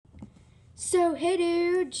So, hey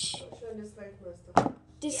dude.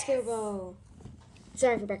 Disco ball.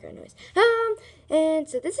 Sorry for background noise. And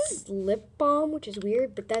so this is lip balm, which is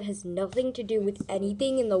weird, but that has nothing to do with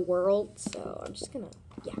anything in the world. So I'm just gonna,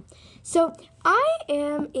 yeah. So I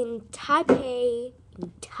am in Taipei,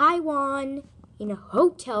 in Taiwan, in a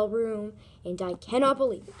hotel room, and I cannot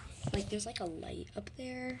believe it. Like, there's like a light up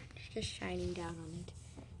there, just shining down on it.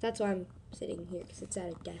 That's why I'm sitting here, because it's at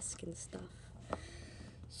a desk and stuff.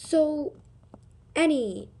 So,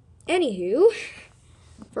 anywho,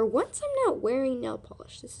 for once I'm not wearing nail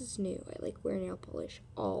polish. This is new. I like wear nail polish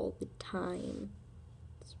all the time.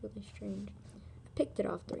 It's really strange. I picked it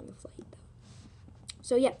off during the flight though.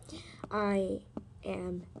 So yeah, I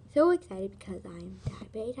am so excited because I'm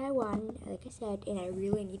Taipei, Taiwan, like I said, and I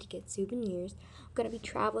really need to get souvenirs. I'm gonna be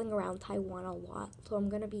traveling around Taiwan a lot, so I'm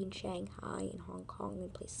gonna be in Shanghai and Hong Kong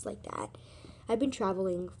and places like that. I've been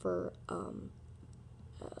traveling for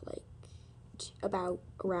about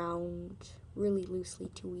around really loosely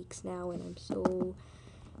 2 weeks now, and I'm so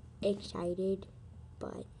excited.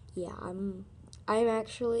 But yeah, I'm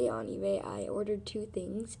actually on eBay. I ordered 2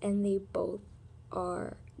 things and they both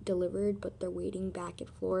are delivered, but they're waiting back in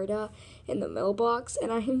Florida in the mailbox,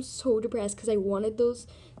 and I am so depressed because I wanted those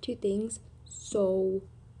 2 things so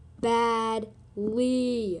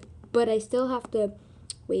badly, but I still have to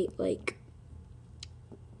wait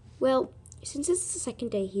since it's the second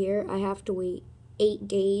day here, I have to wait 8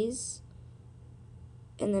 days,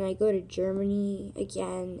 and then I go to Germany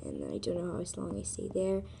again, and then I don't know how long I stay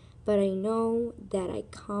there, but I know that I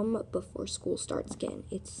come before school starts again.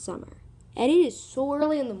 It's summer, and it is so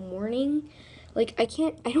early in the morning, like I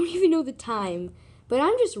don't even know the time, but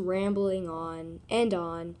I'm just rambling on and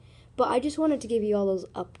on, but I just wanted to give you all those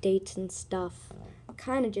updates and stuff,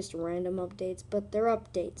 kind of just random updates, but they're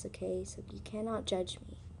updates, okay, so you cannot judge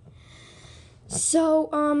me. So,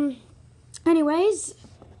 anyways,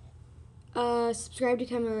 subscribe to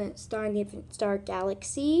become a star in the Infinite Star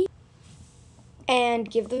Galaxy, and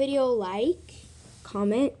give the video a like,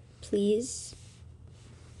 comment, please.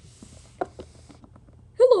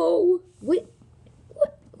 Hello, what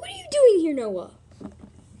are you doing here, Noah?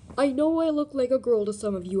 I know I look like a girl to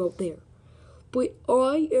some of you out there, but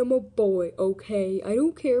I am a boy, okay? I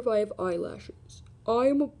don't care if I have eyelashes. I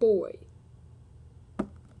am a boy.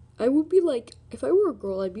 I would be like, if I were a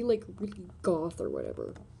girl, I'd be like really goth or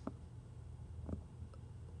whatever.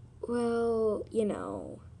 Well,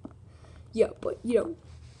 yeah, but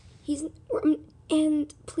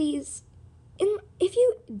and please, if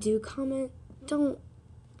you do comment, I'm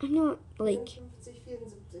not like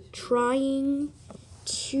trying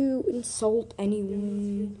to insult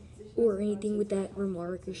anyone or anything with that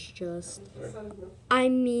remark. It's just, I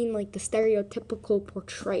mean like the stereotypical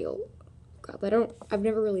portrayal. I've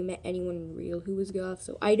never really met anyone real who was goth,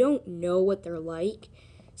 so I don't know what they're like.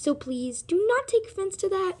 So please do not take offense to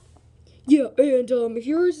that. Yeah, and if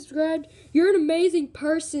you're subscribed, you're an amazing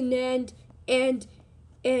person, and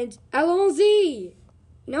allons-y.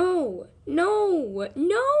 No.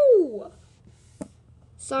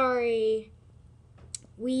 Sorry.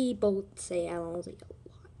 We both say allons-y a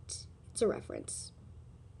lot. It's a reference.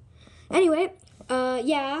 Anyway,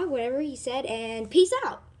 yeah, whatever he said, and peace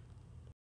out.